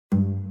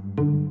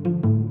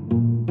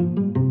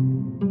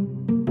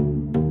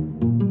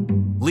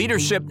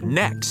Leadership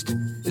Next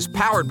is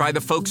powered by the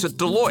folks at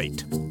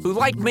Deloitte, who,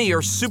 like me,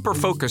 are super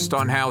focused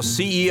on how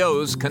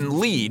CEOs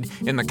can lead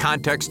in the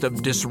context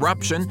of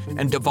disruption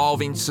and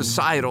evolving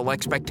societal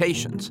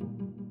expectations.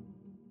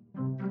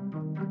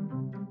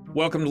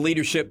 Welcome to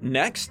Leadership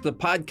Next, the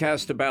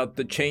podcast about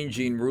the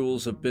changing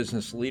rules of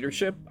business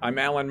leadership. I'm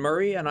Alan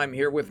Murray, and I'm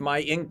here with my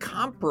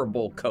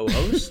incomparable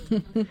co-host,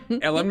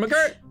 Ellen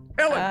McGirt.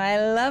 Ellen. I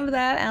love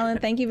that, Alan.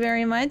 Thank you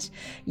very much.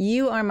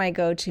 You are my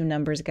go-to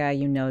numbers guy.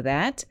 You know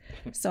that.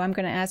 So I'm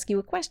going to ask you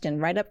a question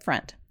right up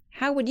front.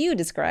 How would you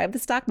describe the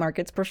stock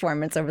market's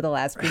performance over the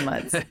last few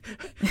months?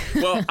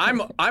 Well,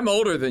 I'm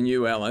older than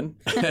you, Ellen.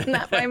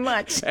 Not by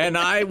much. And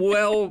I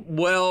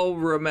well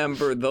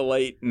remember the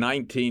late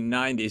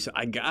 1990s.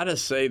 I gotta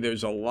say,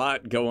 there's a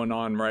lot going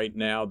on right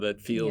now that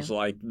feels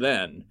like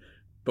then.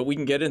 But we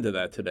can get into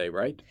that today,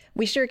 right?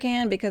 We sure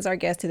can, because our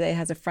guest today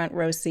has a front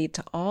row seat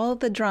to all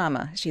the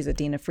drama. She's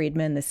Adena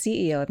Friedman, the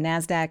CEO of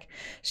NASDAQ.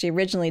 She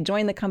originally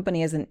joined the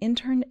company as an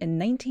intern in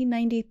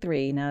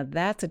 1993. Now,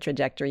 that's a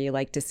trajectory you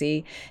like to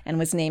see, and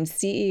was named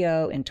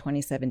CEO in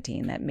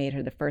 2017. That made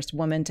her the first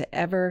woman to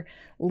ever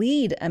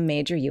lead a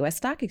major U.S.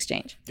 stock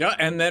exchange. Yeah,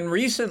 and then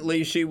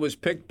recently she was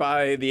picked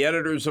by the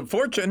editors of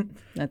Fortune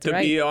to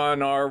be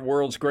on our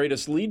world's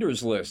greatest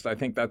leaders list. I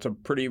think that's a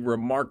pretty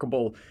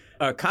remarkable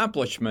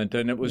accomplishment,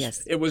 and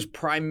it was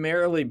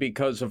primarily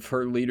because of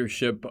her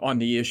leadership on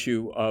the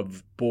issue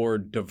of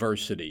board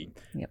diversity.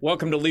 Yep.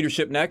 Welcome to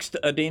Leadership Next,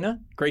 Adena.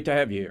 Great to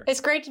have you here.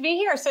 It's great to be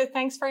here, so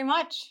thanks very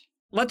much.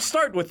 Let's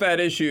start with that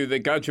issue that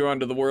got you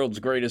onto the world's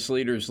greatest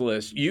leaders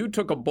list. You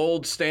took a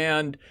bold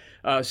stand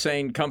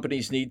saying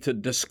companies need to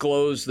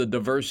disclose the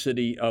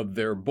diversity of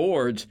their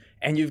boards,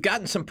 and you've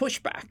gotten some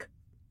pushback.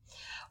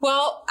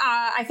 Well,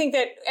 I think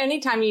that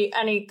anytime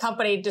any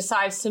company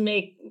decides to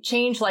make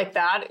change like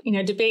that,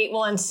 debate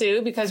will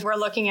ensue, because we're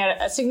looking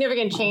at a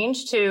significant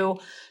change to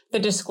the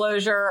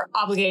disclosure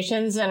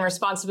obligations and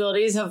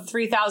responsibilities of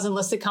 3,000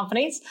 listed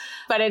companies.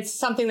 But it's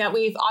something that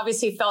we've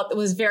obviously felt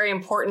was very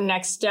important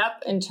next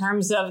step in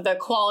terms of the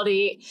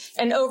quality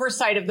and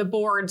oversight of the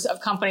boards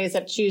of companies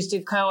that choose to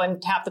go and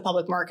tap the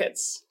public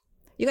markets.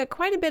 You got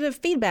quite a bit of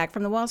feedback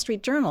from the Wall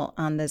Street Journal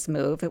on this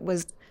move. It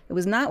was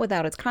not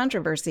without its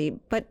controversy,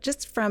 but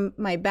just from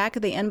my back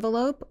of the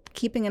envelope,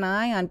 keeping an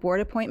eye on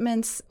board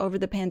appointments over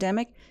the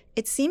pandemic,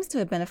 it seems to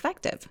have been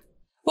effective.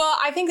 Well,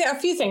 I think there are a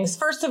few things.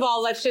 First of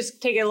all, let's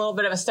just take a little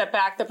bit of a step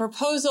back. The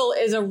proposal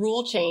is a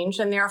rule change,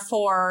 and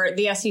therefore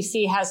the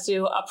SEC has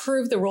to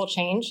approve the rule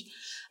change.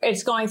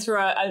 It's going through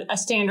a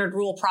standard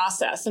rule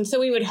process. And so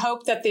we would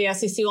hope that the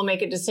SEC will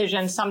make a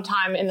decision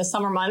sometime in the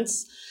summer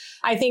months.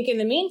 I think in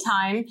the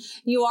meantime,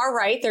 you are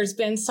right. There's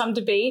been some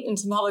debate and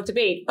some public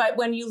debate. But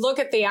when you look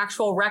at the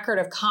actual record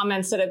of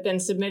comments that have been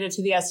submitted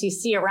to the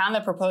SEC around the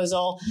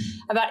proposal,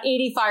 about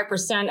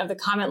 85% of the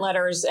comment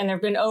letters, and there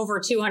have been over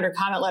 200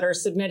 comment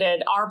letters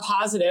submitted, are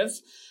positive.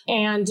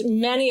 And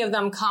many of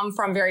them come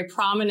from very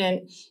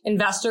prominent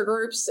investor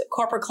groups,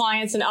 corporate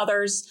clients and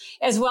others,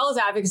 as well as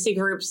advocacy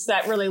groups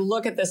that really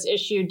look at this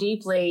issue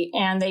deeply.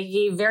 And they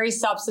gave very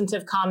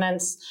substantive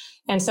comments.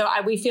 And so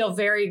we feel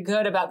very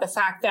good about the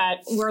fact that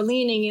we're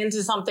leaning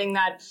into something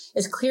that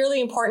is clearly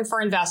important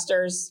for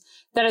investors,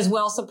 that is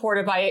well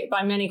supported by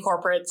many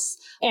corporates,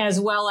 as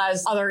well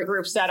as other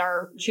groups that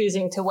are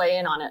choosing to weigh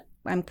in on it.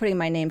 I'm putting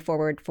my name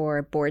forward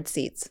for board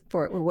seats.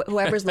 For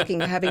whoever's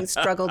looking, having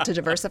struggled to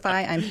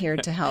diversify, I'm here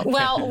to help.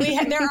 Well,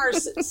 there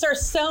are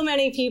so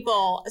many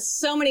people,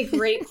 so many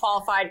great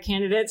qualified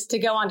candidates to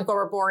go onto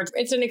corporate boards.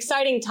 It's an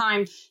exciting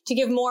time to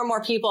give more and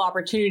more people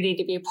opportunity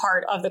to be a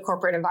part of the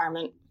corporate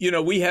environment.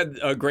 We had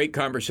a great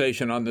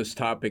conversation on this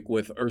topic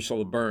with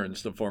Ursula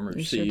Burns, the former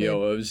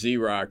CEO of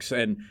Xerox.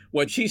 And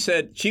what she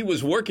said, she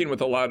was working with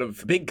a lot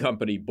of big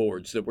company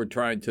boards that were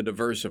trying to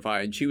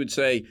diversify. And she would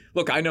say,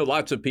 look, I know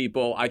lots of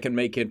people. I can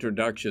make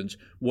introductions.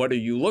 What are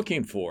you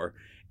looking for?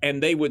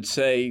 And they would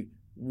say,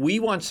 we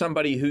want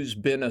somebody who's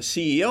been a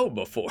CEO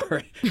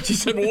before. She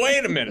said,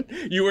 wait a minute.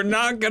 You are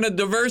not going to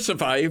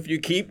diversify if you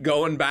keep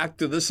going back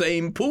to the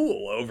same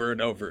pool over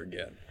and over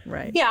again.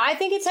 Right. Yeah, I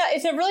think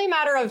it's a really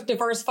matter of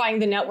diversifying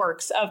the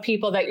networks of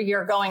people that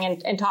you're going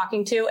and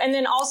talking to. And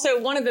then also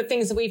one of the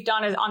things that we've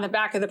done is on the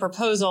back of the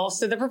proposal.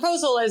 So the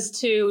proposal is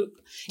to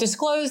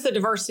disclose the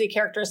diversity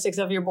characteristics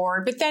of your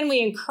board, but then we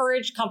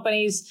encourage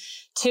companies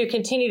to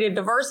continue to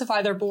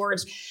diversify their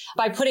boards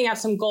by putting out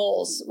some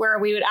goals where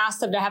we would ask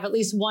them to have at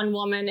least one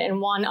woman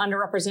and one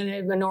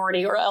underrepresented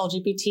minority or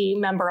LGBT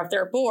member of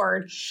their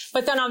board.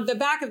 But then on the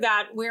back of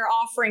that, we're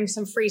offering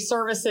some free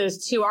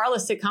services to our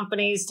listed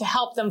companies to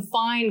help them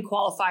find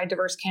qualified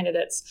diverse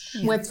candidates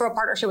through a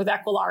partnership with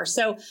Equilar.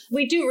 So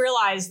we do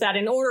realize that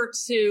in order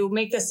to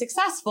make this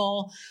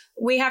successful,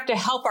 we have to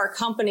help our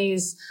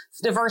companies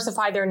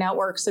diversify their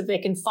networks so they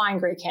can find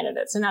great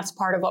candidates. And that's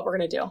part of what we're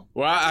going to do.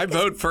 Well, I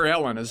vote for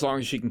Ellen as long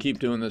as she can keep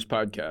doing this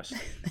podcast.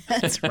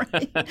 That's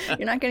right.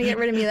 You're not going to get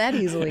rid of me that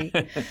easily.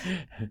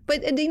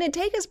 But Adena,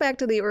 take us back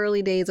to the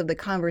early days of the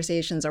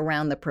conversations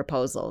around the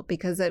proposal,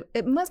 because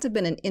it must have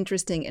been an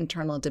interesting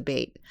internal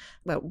debate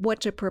about what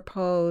to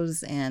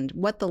propose and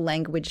what the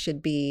language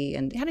should be.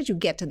 And how did you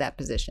get to that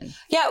position?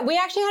 Yeah, we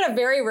actually had a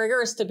very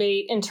rigorous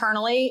debate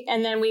internally.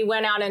 And then we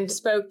went out and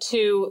spoke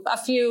to a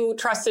few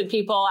trusted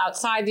people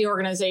outside the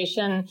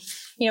organization.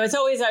 You know, it's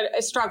always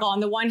a struggle. On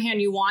the one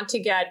hand, you want to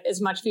get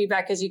as much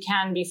feedback as you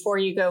can before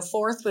you go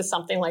forth with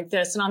something like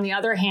this. And on the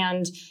other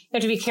hand, you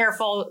have to be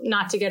careful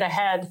not to get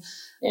ahead.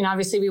 And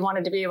obviously, we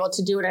wanted to be able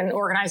to do it in an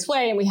organized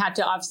way. And we had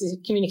to obviously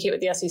communicate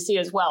with the SEC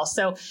as well.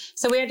 So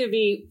we had to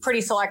be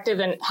pretty selective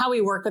in how we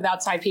work with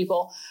outside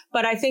people.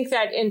 But I think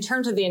that in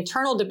terms of the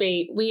internal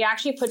debate, we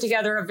actually put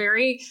together a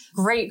very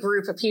great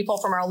group of people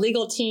from our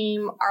legal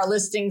team, our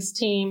listings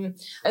team,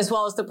 as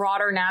well as the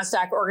broader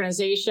NASDAQ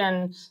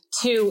organization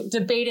to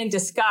debate and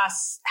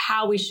discuss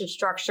how we should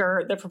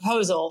structure the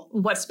proposal,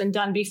 what's been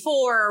done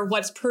before,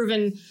 what's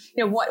proven,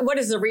 you know, what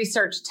does the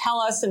research tell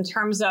us in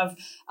terms of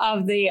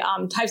the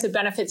types of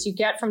benefits you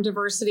get from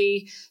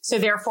diversity. So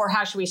therefore,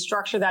 how should we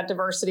structure that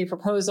diversity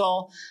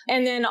proposal?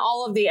 And then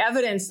all of the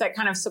evidence that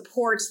kind of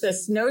supports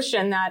this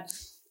notion that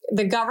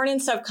the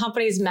governance of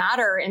companies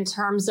matter in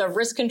terms of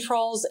risk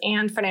controls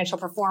and financial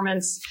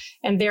performance.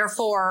 And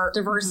therefore,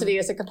 diversity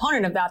is a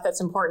component of that that's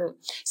important.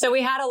 So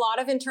we had a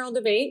lot of internal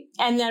debate,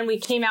 and then we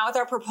came out with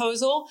our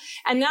proposal,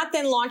 and that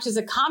then launches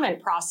a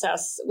comment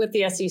process with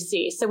the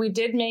SEC. So we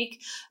did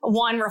make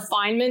one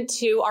refinement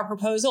to our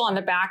proposal on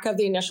the back of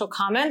the initial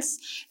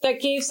comments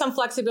that gave some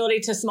flexibility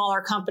to smaller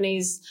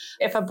companies.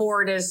 If a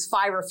board is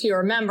 5 or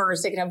fewer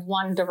members, they can have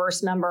 1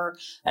 diverse member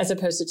as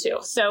opposed to 2.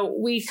 So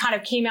we kind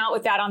of came out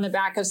with that on the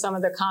back of some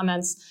of the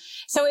comments.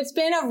 So it's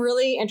been a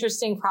really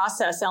interesting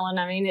process, Ellen.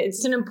 I mean,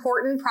 it's an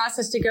important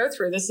process to go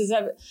through. This is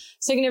a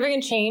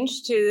significant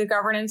change to the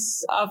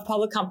governance of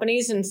public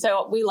companies. And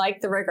so we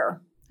like the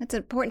rigor. That's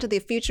important to the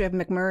future of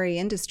McMurray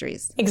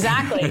Industries.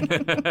 Exactly.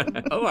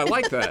 Oh, I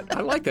like that.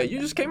 I like that. You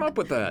just came up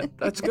with that.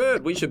 That's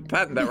good. We should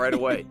patent that right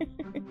away.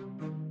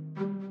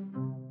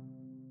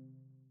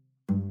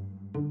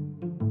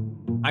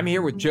 I'm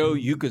here with Joe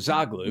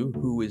Ukazoglu,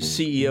 who is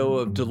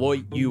CEO of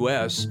Deloitte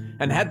US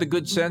and had the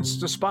good sense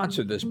to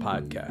sponsor this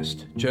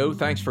podcast. Joe,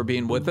 thanks for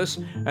being with us,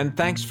 and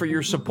thanks for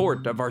your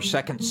support of our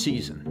second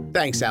season.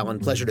 Thanks, Alan.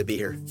 Pleasure to be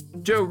here.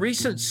 Joe,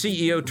 recent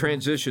CEO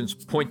transitions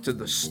point to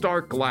the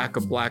stark lack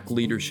of black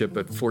leadership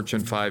at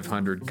Fortune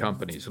 500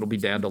 companies. It'll be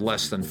down to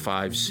less than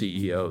 5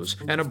 CEOs,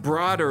 and a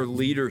broader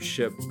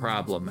leadership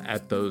problem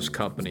at those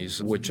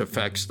companies, which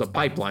affects the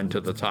pipeline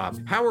to the top.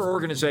 How are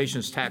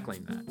organizations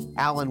tackling that?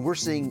 Alan, we're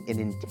seeing an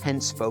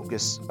intense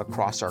focus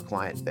across our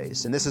client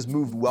base, and this has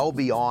moved well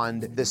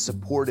beyond the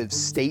supportive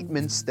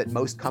statements that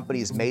most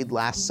companies made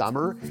last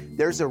summer.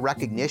 There's a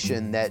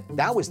recognition that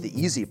that was the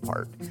easy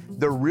part.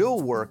 The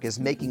real work is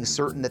making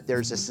certain that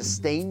there's a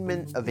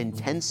sustainment of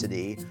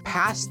intensity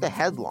past the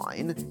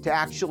headline to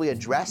actually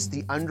address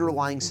the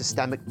underlying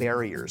systemic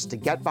barriers, to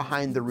get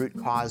behind the root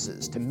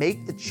causes, to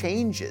make the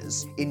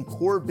changes in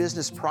core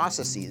business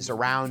processes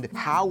around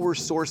how we're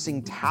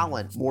sourcing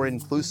talent more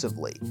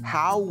inclusively,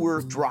 how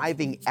we're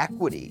driving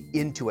equity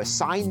into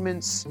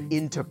assignments,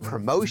 into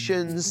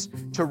promotions,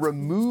 to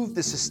remove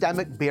the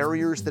systemic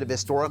barriers that have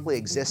historically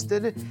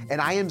existed. And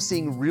I am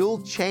seeing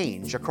real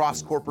change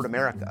across corporate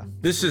America.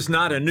 This is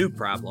not a new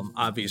problem,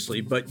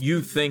 obviously, but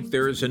you think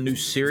there is a new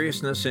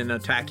seriousness in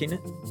attacking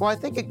it? Well, I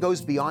think it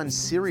goes beyond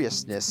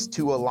seriousness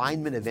to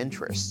alignment of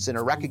interests and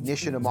a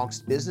recognition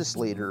amongst business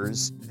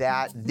leaders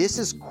that this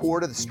is core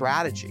to the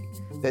strategy,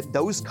 that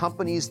those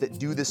companies that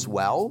do this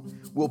well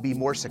will be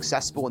more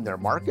successful in their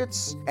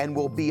markets and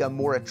will be a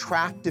more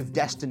attractive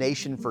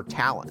destination for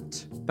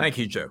talent. Thank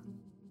you, Joe.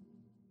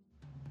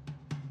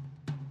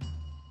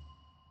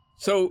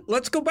 So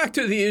let's go back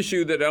to the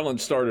issue that Ellen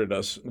started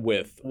us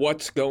with.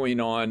 What's going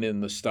on in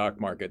the stock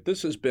market?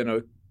 This has been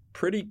a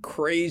pretty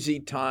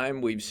crazy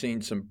time. We've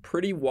seen some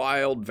pretty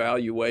wild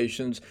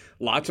valuations.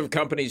 Lots of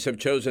companies have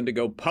chosen to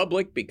go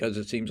public because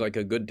it seems like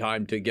a good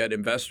time to get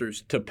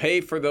investors to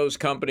pay for those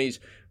companies.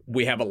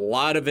 We have a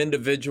lot of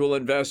individual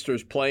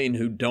investors playing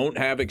who don't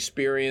have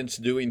experience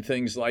doing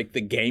things like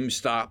the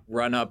GameStop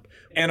run-up.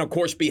 And of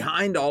course,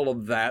 behind all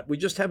of that, we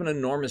just have an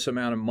enormous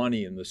amount of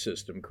money in the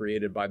system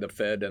created by the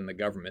Fed and the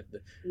government.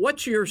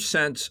 What's your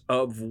sense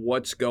of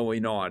what's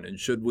going on? And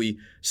should we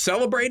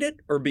celebrate it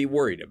or be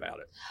worried about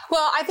it?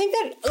 Well, I think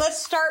that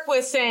let's start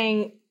with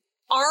saying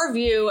our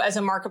view as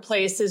a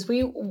marketplace is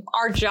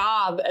our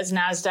job as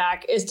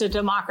NASDAQ is to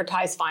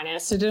democratize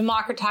finance, to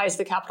democratize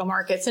the capital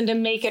markets, and to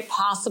make it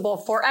possible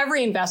for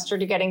every investor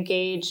to get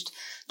engaged,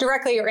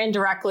 directly or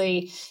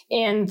indirectly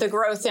in the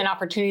growth and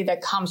opportunity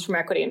that comes from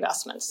equity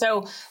investments.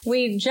 So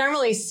we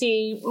generally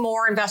see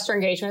more investor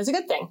engagement as a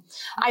good thing.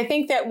 I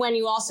think that when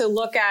you also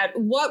look at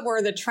what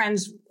were the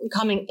trends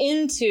coming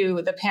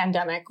into the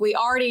pandemic, we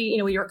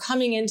were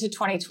coming into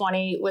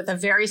 2020 with a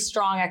very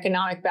strong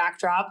economic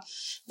backdrop.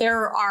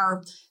 There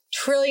are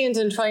trillions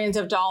and trillions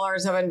of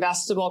dollars of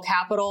investable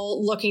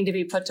capital looking to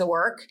be put to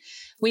work.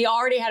 We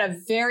already had a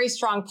very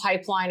strong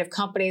pipeline of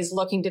companies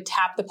looking to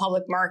tap the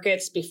public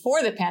markets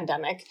before the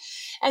pandemic.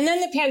 And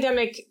then the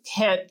pandemic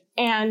hit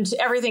and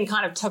everything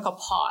kind of took a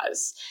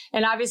pause.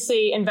 And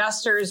obviously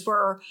investors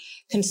were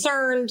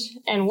concerned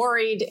and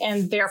worried,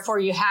 and therefore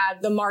you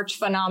had the March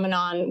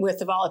phenomenon with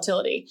the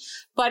volatility.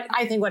 But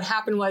I think what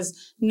happened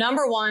was,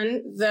 number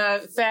one,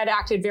 the Fed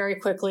acted very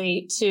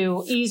quickly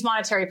to ease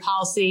monetary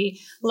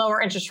policy,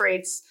 lower interest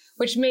rates,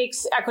 which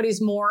makes equities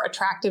more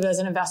attractive as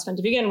an investment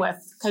to begin with,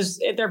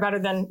 because they're better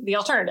than the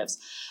alternatives.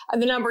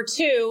 The number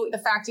two, the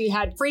fact that you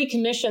had free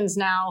commissions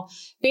now,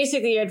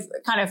 basically you had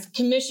kind of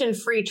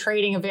commission-free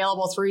trading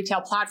available through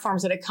retail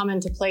platforms that had come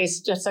into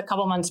place just a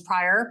couple months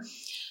prior.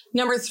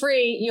 Number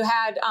three, you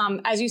had,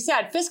 as you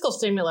said, fiscal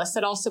stimulus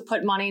that also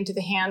put money into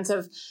the hands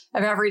of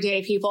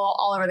everyday people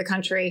all over the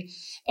country.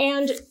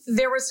 And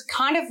there was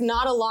kind of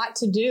not a lot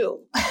to do.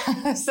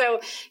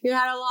 So you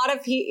had a lot of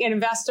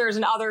investors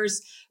and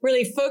others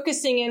really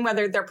focusing in,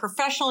 whether they're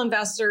professional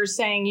investors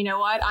saying, you know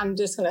what, I'm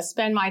just going to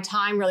spend my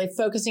time really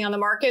focusing on the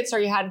markets, or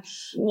you had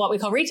what we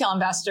call retail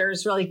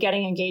investors really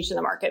getting engaged in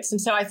the markets.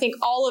 And so I think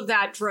all of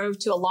that drove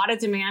to a lot of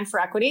demand for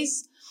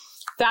equities.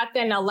 That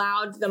then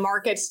allowed the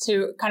markets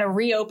to kind of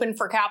reopen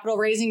for capital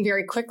raising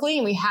very quickly.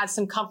 And we had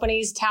some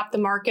companies tap the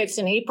markets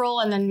in April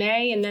and then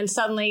May. And then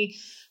suddenly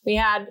we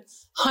had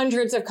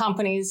hundreds of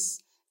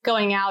companies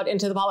going out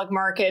into the public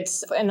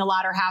markets in the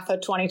latter half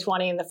of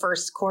 2020 and the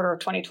first quarter of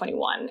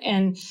 2021.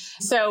 And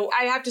so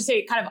I have to say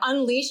it kind of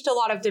unleashed a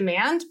lot of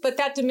demand, but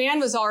that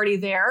demand was already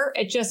there.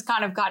 It just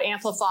kind of got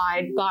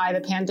amplified by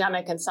the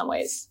pandemic in some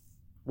ways.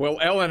 Well,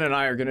 Ellen and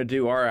I are going to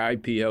do our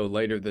IPO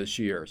later this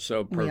year,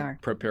 so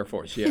prepare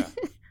for us. Yeah.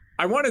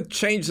 I want to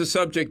change the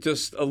subject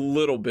just a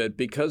little bit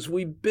because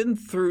we've been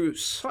through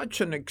such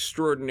an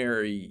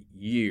extraordinary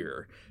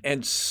year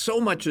and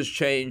so much has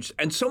changed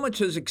and so much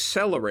has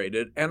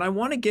accelerated. And I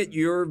want to get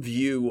your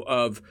view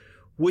of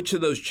which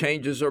of those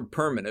changes are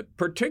permanent,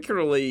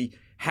 particularly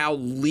how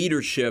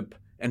leadership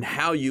and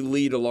how you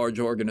lead a large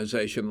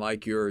organization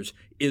like yours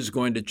is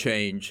going to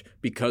change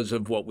because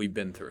of what we've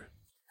been through.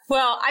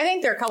 Well, I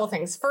think there are a couple of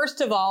things.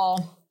 First of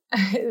all,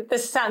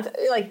 this sounds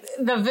like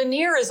the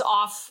veneer is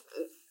off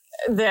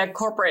the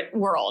corporate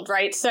world,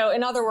 right? So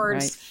in other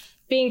words,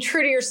 being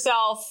true to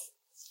yourself,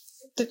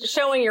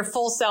 showing your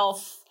full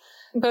self,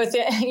 both,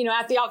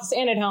 at the office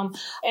and at home,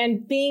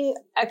 and being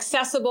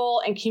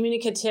accessible and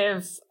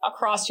communicative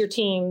across your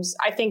teams,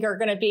 I think are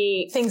going to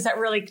be things that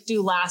really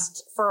do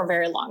last for a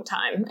very long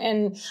time.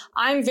 And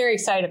I'm very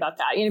excited about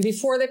that.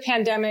 Before the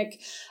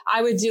pandemic,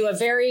 I would do a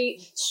very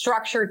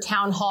structured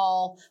town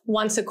hall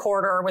once a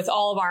quarter with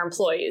all of our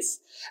employees.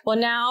 Well,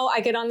 now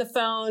I get on the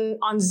phone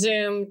on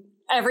Zoom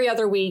every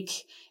other week,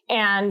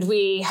 and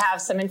we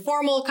have some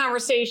informal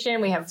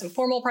conversation. We have some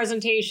formal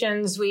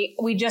presentations.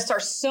 We just are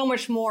so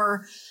much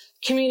more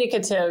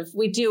communicative.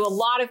 We do a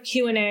lot of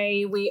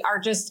Q&A.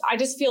 I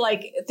just feel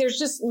like there's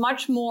just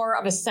much more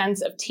of a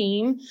sense of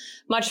team,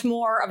 much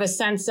more of a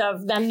sense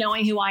of them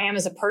knowing who I am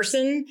as a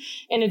person,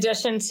 in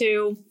addition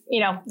to,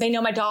 they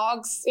know my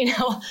dogs,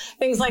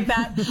 things like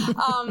that.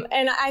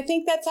 And I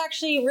think that's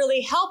actually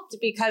really helped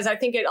because I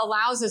think it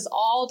allows us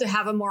all to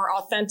have a more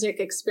authentic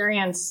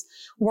experience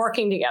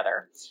working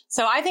together.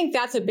 So I think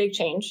that's a big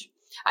change.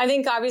 I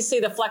think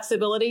obviously the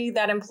flexibility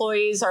that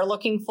employees are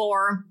looking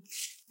for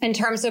in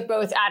terms of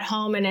both at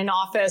home and in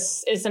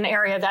office is an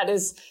area that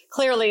is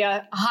clearly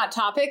a hot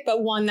topic,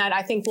 but one that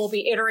I think we'll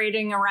be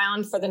iterating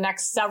around for the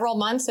next several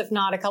months, if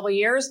not a couple of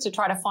years, to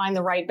try to find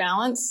the right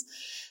balance.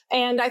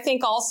 And I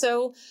think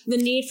also the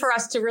need for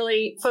us to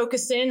really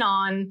focus in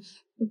on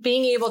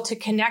being able to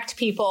connect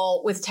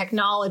people with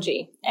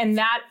technology. And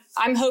that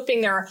I'm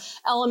hoping there are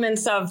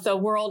elements of the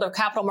world of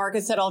capital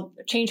markets that'll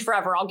change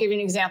forever. I'll give you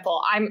an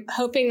example. I'm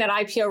hoping that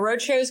IPO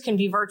roadshows can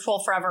be virtual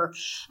forever.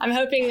 I'm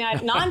hoping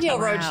that non-deal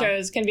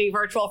roadshows can be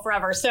virtual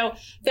forever. So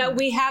that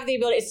we have the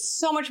ability, it's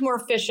so much more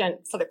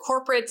efficient for the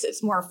corporates.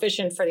 It's more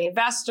efficient for the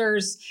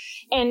investors.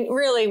 And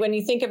really, when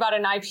you think about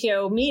an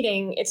IPO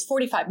meeting, it's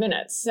 45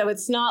 minutes. So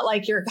it's not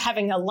like you're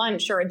having a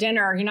lunch or a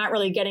dinner. You're not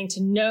really getting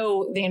to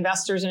know the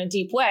investors in a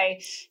deep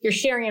way. You're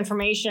sharing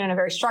information in a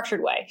very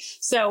structured way.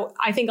 So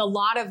I think a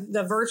lot of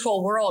the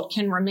virtual world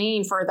can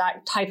remain for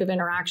that type of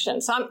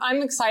interaction. So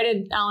I'm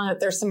excited, Alan,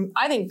 that there's some,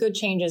 I think, good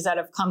changes that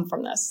have come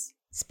from this.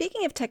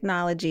 Speaking of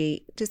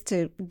technology, just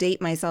to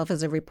date myself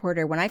as a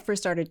reporter, when I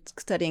first started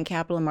studying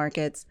capital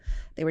markets,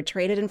 they were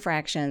traded in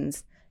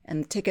fractions,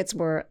 and the tickets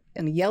were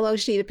in a yellow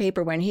sheet of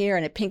paper went here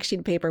and a pink sheet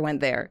of paper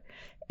went there.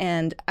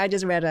 And I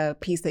just read a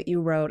piece that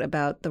you wrote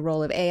about the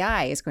role of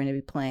AI is going to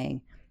be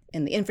playing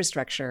in the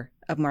infrastructure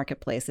of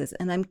marketplaces.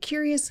 And I'm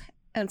curious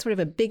in sort of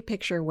a big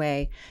picture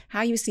way,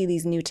 how you see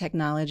these new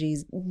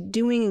technologies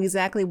doing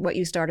exactly what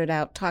you started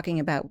out talking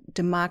about,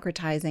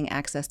 democratizing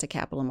access to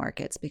capital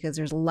markets, because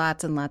there's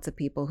lots and lots of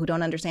people who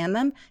don't understand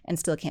them and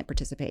still can't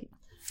participate.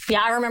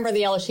 Yeah, I remember the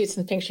yellow sheets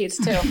and the pink sheets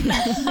too.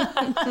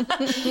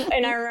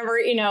 And I remember,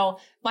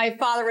 my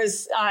father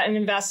was an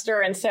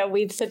investor. And so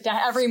we'd sit down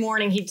every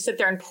morning, he'd sit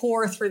there and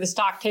pour through the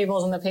stock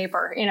tables in the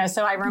paper,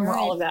 so I remember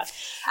all of that.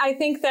 I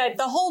think that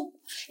the whole,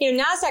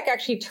 NASDAQ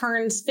actually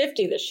turns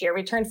 50 this year.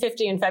 We turned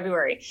 50 in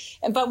February.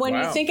 But when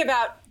you think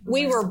about,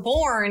 we were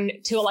born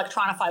to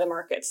electronify the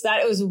markets.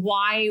 That was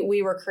why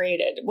we were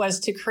created, was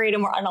to create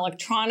an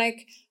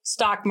electronic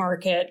stock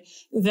market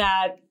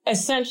that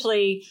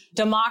essentially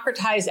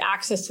democratized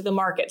access to the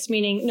markets,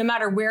 meaning no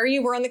matter where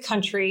you were in the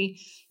country,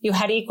 you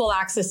had equal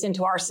access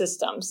into our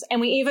systems. And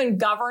we even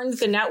governed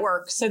the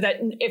network so that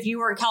if you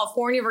were in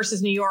California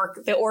versus New York,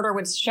 the order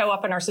would show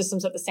up in our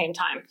systems at the same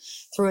time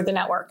through the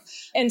network.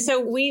 And so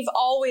we've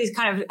always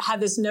kind of had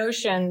this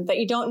notion that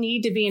you don't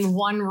need to be in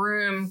one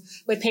room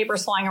with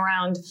papers flying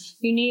around.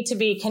 You need to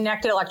be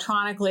connected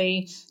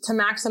electronically to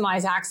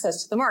maximize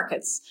access to the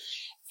markets.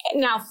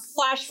 Now,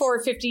 flash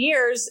forward 50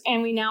 years,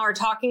 and we now are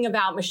talking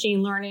about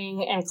machine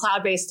learning and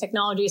cloud-based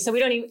technology. So we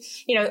don't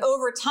even,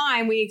 over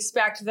time, we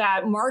expect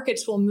that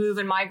markets will move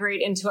and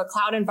migrate into a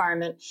cloud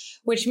environment,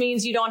 which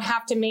means you don't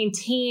have to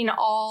maintain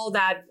all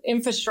that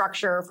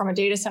infrastructure from a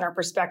data center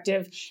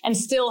perspective and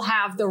still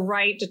have the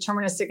right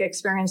deterministic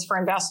experience for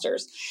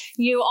investors.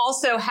 You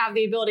also have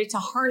the ability to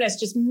harness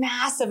just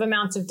massive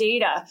amounts of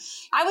data.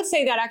 I would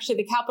say that actually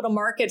the capital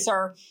markets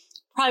are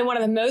probably one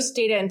of the most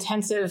data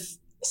intensive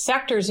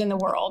sectors in the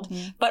world,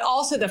 but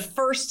also the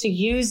first to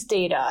use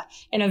data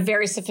in a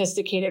very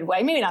sophisticated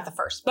way. Maybe not the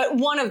first, but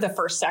one of the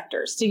first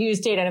sectors to use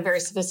data in a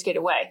very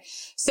sophisticated way.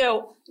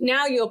 So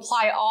now you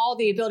apply all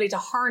the ability to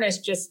harness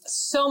just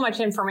so much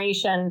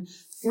information,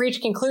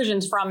 reach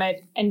conclusions from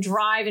it, and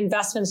drive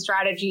investment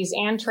strategies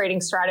and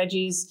trading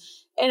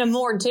strategies in a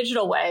more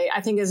digital way,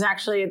 I think is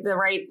actually the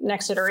right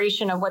next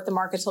iteration of what the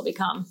markets will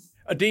become.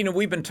 Adena,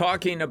 we've been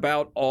talking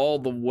about all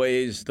the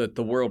ways that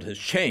the world has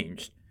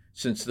changed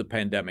since the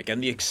pandemic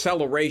and the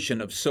acceleration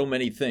of so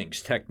many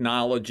things,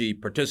 technology,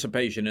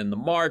 participation in the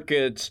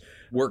markets,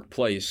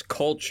 workplace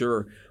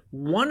culture.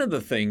 One of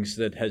the things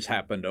that has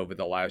happened over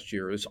the last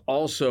year is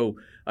also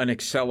an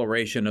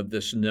acceleration of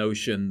this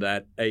notion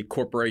that a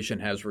corporation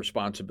has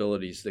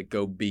responsibilities that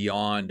go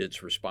beyond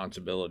its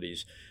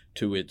responsibilities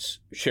to its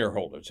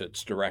shareholders,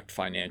 its direct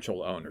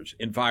financial owners,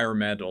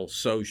 environmental,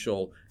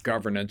 social,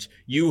 governance.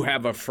 You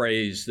have a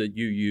phrase that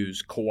you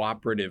use,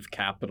 cooperative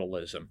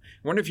capitalism.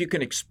 I wonder if you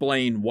can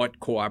explain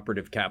what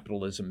cooperative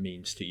capitalism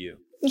means to you.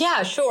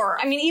 Yeah, sure.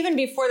 I mean, even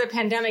before the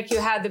pandemic,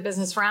 you had the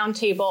Business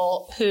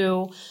Roundtable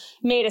who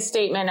made a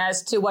statement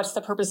as to what's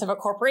the purpose of a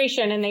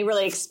corporation, and they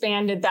really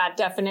expanded that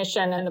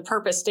definition and the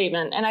purpose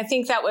statement. And I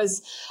think that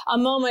was a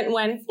moment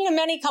when,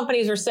 many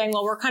companies are saying,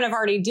 well, we're kind of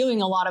already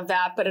doing a lot of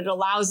that, but it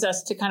allows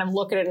us to kind of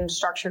look at it in a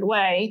structured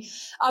way.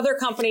 Other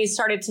companies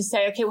started to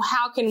say, okay, well,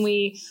 how can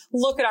we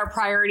look at our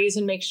priorities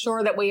and make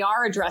sure that we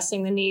are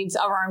addressing the needs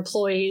of our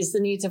employees, the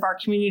needs of our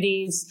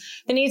communities,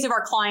 the needs of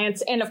our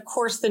clients, and of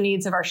course, the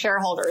needs of our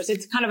shareholders.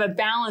 It's kind of a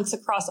balance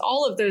across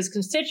all of those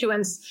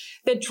constituents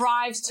that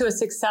drives to a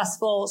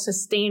successful,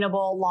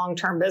 sustainable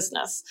long-term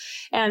business.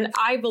 And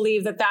I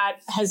believe that that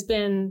has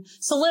been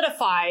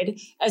solidified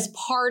as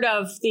part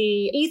of the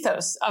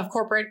ethos of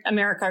corporate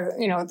America,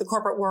 the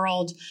corporate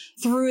world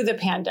through the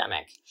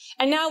pandemic.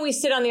 And now we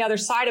sit on the other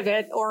side of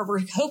it, or we're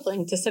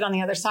hoping to sit on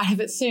the other side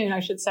of it soon, I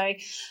should say.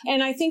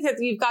 And I think that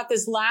you've got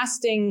this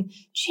lasting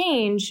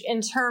change in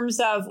terms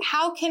of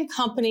how can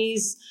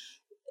companies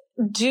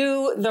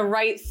do the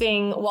right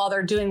thing while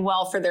they're doing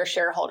well for their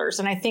shareholders.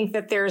 And I think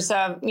that there's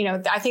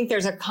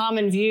a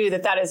common view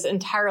that that is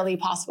entirely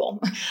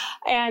possible.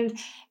 And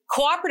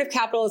cooperative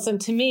capitalism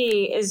to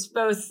me is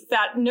both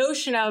that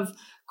notion of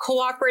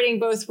cooperating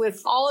both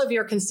with all of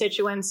your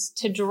constituents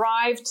to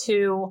drive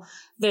to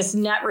this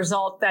net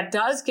result that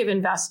does give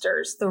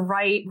investors the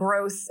right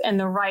growth and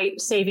the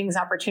right savings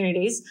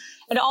opportunities.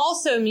 It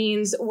also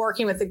means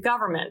working with the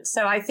government.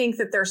 So I think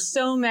that there's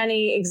so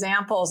many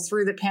examples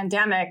through the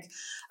pandemic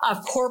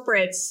of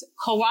corporates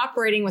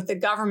cooperating with the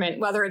government,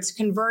 whether it's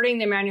converting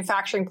their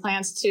manufacturing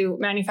plants to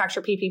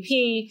manufacture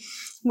PPP,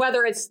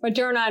 whether it's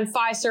Moderna and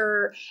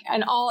Pfizer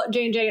and all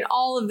J&J and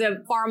all of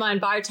the pharma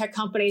and biotech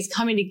companies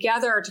coming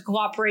together to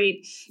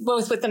cooperate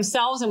both with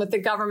themselves and with the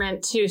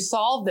government to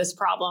solve this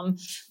problem,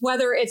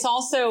 whether it's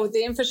also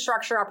the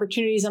infrastructure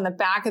opportunities on the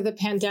back of the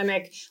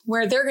pandemic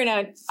where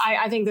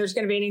I think there's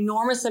going to be an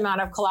enormous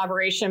amount of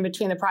collaboration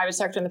between the private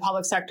sector and the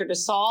public sector to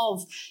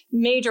solve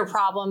major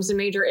problems and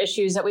major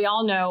issues that we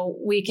all know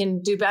we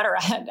can do better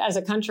at as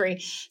a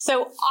country.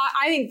 So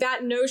I think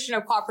that notion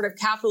of cooperative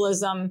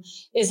capitalism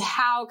is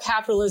how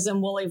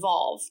capitalism will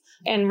evolve,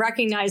 and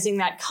recognizing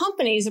that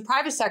companies, the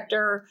private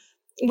sector,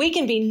 we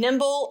can be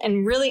nimble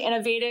and really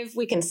innovative.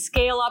 We can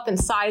scale up and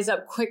size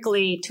up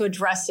quickly to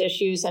address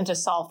issues and to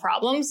solve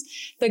problems.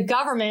 The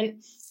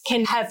government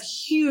can have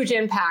huge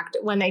impact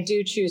when they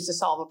do choose to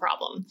solve a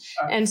problem.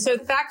 And so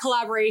that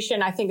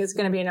collaboration, I think, is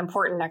going to be an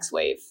important next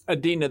wave.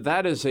 Adina,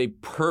 that is a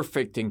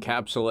perfect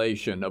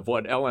encapsulation of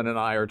what Ellen and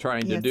I are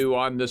trying to do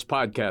on this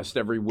podcast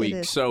every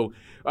week. So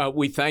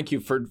we thank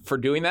you for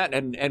doing that.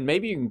 And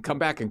maybe you can come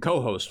back and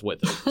co-host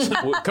with us.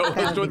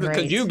 Co-host with us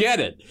because you get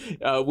it.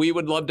 We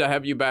would love to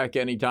have you back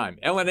anytime.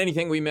 Ellen,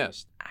 anything we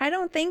missed? I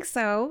don't think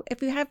so.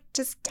 If you have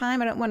just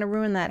time, I don't want to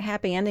ruin that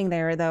happy ending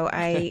there, though.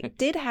 I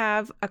did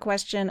have a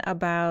question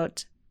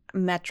about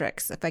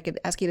metrics. If I could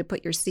ask you to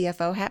put your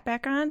CFO hat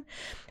back on.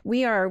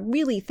 We are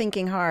really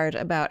thinking hard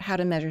about how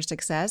to measure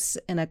success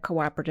in a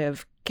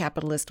cooperative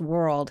capitalist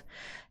world.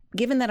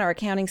 Given that our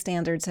accounting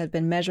standards have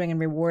been measuring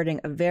and rewarding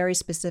a very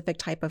specific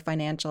type of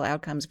financial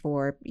outcomes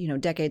for,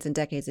 decades and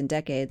decades and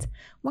decades,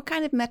 what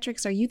kind of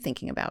metrics are you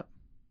thinking about?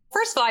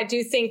 First of all, I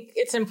do think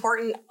it's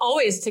important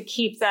always to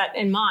keep that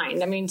in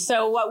mind.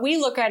 So what we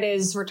look at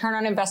is return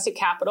on invested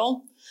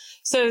capital.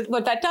 So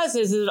what that does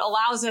is it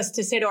allows us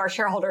to say to our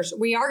shareholders,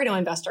 we are going to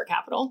invest our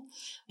capital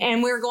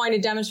and we're going to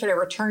demonstrate a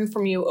return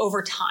from you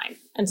over time.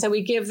 And so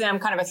we give them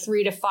kind of a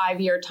 3 to 5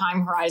 year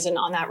time horizon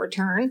on that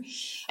return.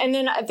 And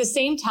then at the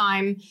same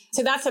time,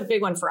 so that's a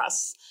big one for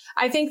us.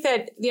 I think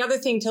that the other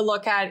thing to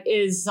look at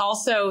is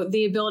also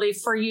the ability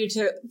for you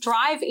to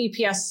drive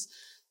EPS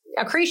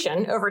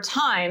accretion over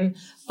time,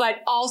 but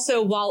also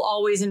while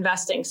always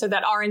investing. So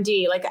that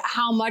R&D, like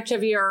how much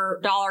of your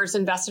dollars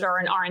invested are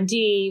in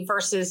R&D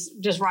versus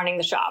just running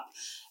the shop?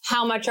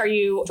 How much are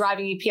you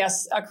driving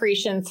EPS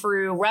accretion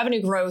through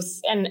revenue growth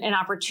and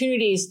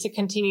opportunities to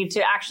continue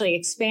to actually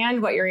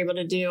expand what you're able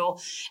to do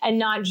and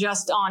not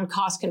just on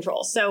cost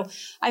control? So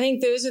I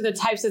think those are the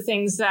types of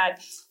things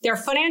that they're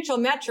financial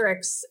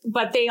metrics,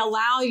 but they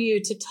allow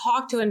you to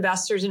talk to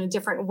investors in a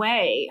different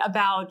way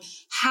about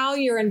how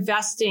you're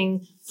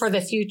investing for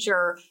the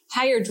future,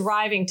 how you're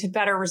driving to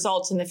better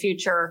results in the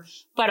future,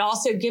 but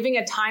also giving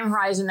a time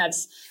horizon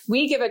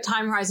we give a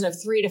time horizon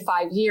of 3 to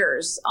 5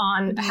 years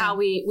on how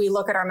we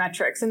look at our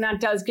metrics. And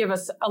that does give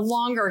us a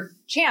longer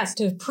chance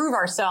to prove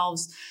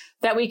ourselves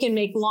that we can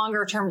make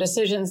longer term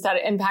decisions that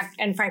impact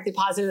and frankly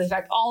positively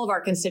affect all of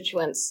our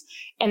constituents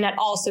and that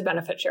also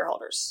benefit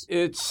shareholders.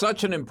 It's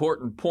such an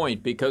important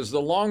point because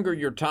the longer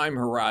your time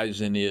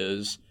horizon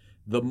is,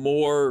 the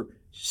more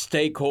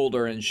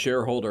stakeholder and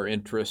shareholder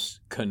interests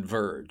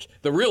converge.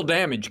 The real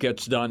damage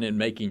gets done in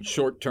making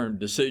short-term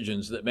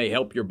decisions that may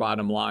help your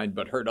bottom line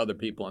but hurt other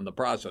people in the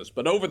process.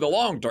 But over the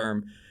long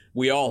term,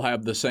 we all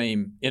have the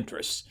same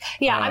interests.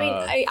 Yeah,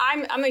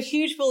 I'm a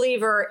huge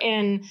believer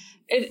in,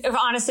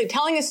 honestly,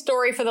 telling a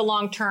story for the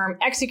long term,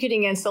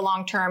 executing against the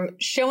long term,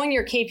 showing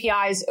your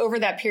KPIs over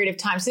that period of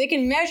time so they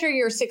can measure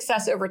your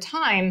success over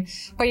time,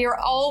 but you're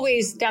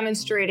always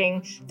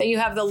demonstrating that you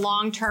have the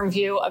long-term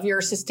view of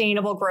your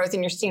sustainable growth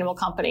and your sustainable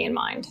company in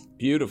mind.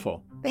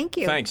 Beautiful. Thank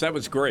you. Thanks. That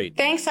was great.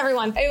 Thanks,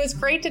 everyone. It was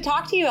great to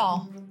talk to you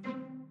all.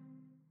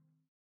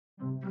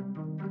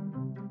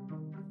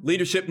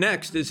 Leadership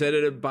Next is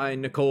edited by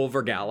Nicole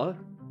Vergala,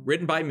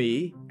 written by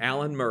me,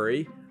 Alan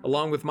Murray,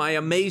 along with my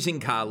amazing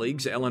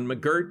colleagues, Ellen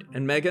McGirt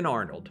and Megan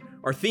Arnold.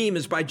 Our theme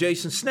is by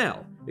Jason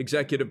Snell.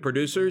 Executive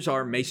producers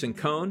are Mason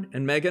Cohn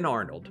and Megan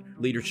Arnold.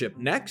 Leadership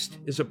Next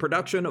is a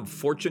production of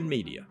Fortune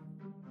Media.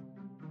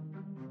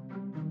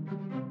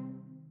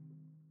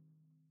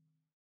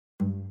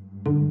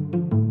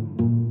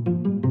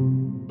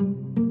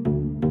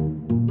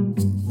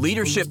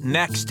 Leadership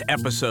Next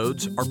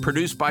episodes are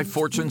produced by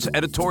Fortune's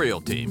editorial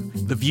team.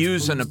 The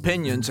views and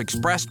opinions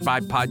expressed by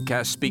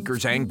podcast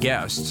speakers and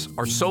guests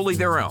are solely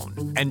their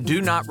own and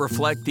do not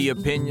reflect the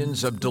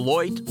opinions of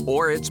Deloitte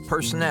or its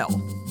personnel.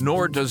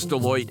 Nor does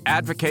Deloitte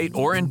advocate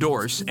or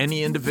endorse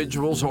any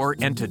individuals or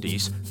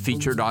entities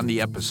featured on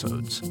the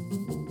episodes.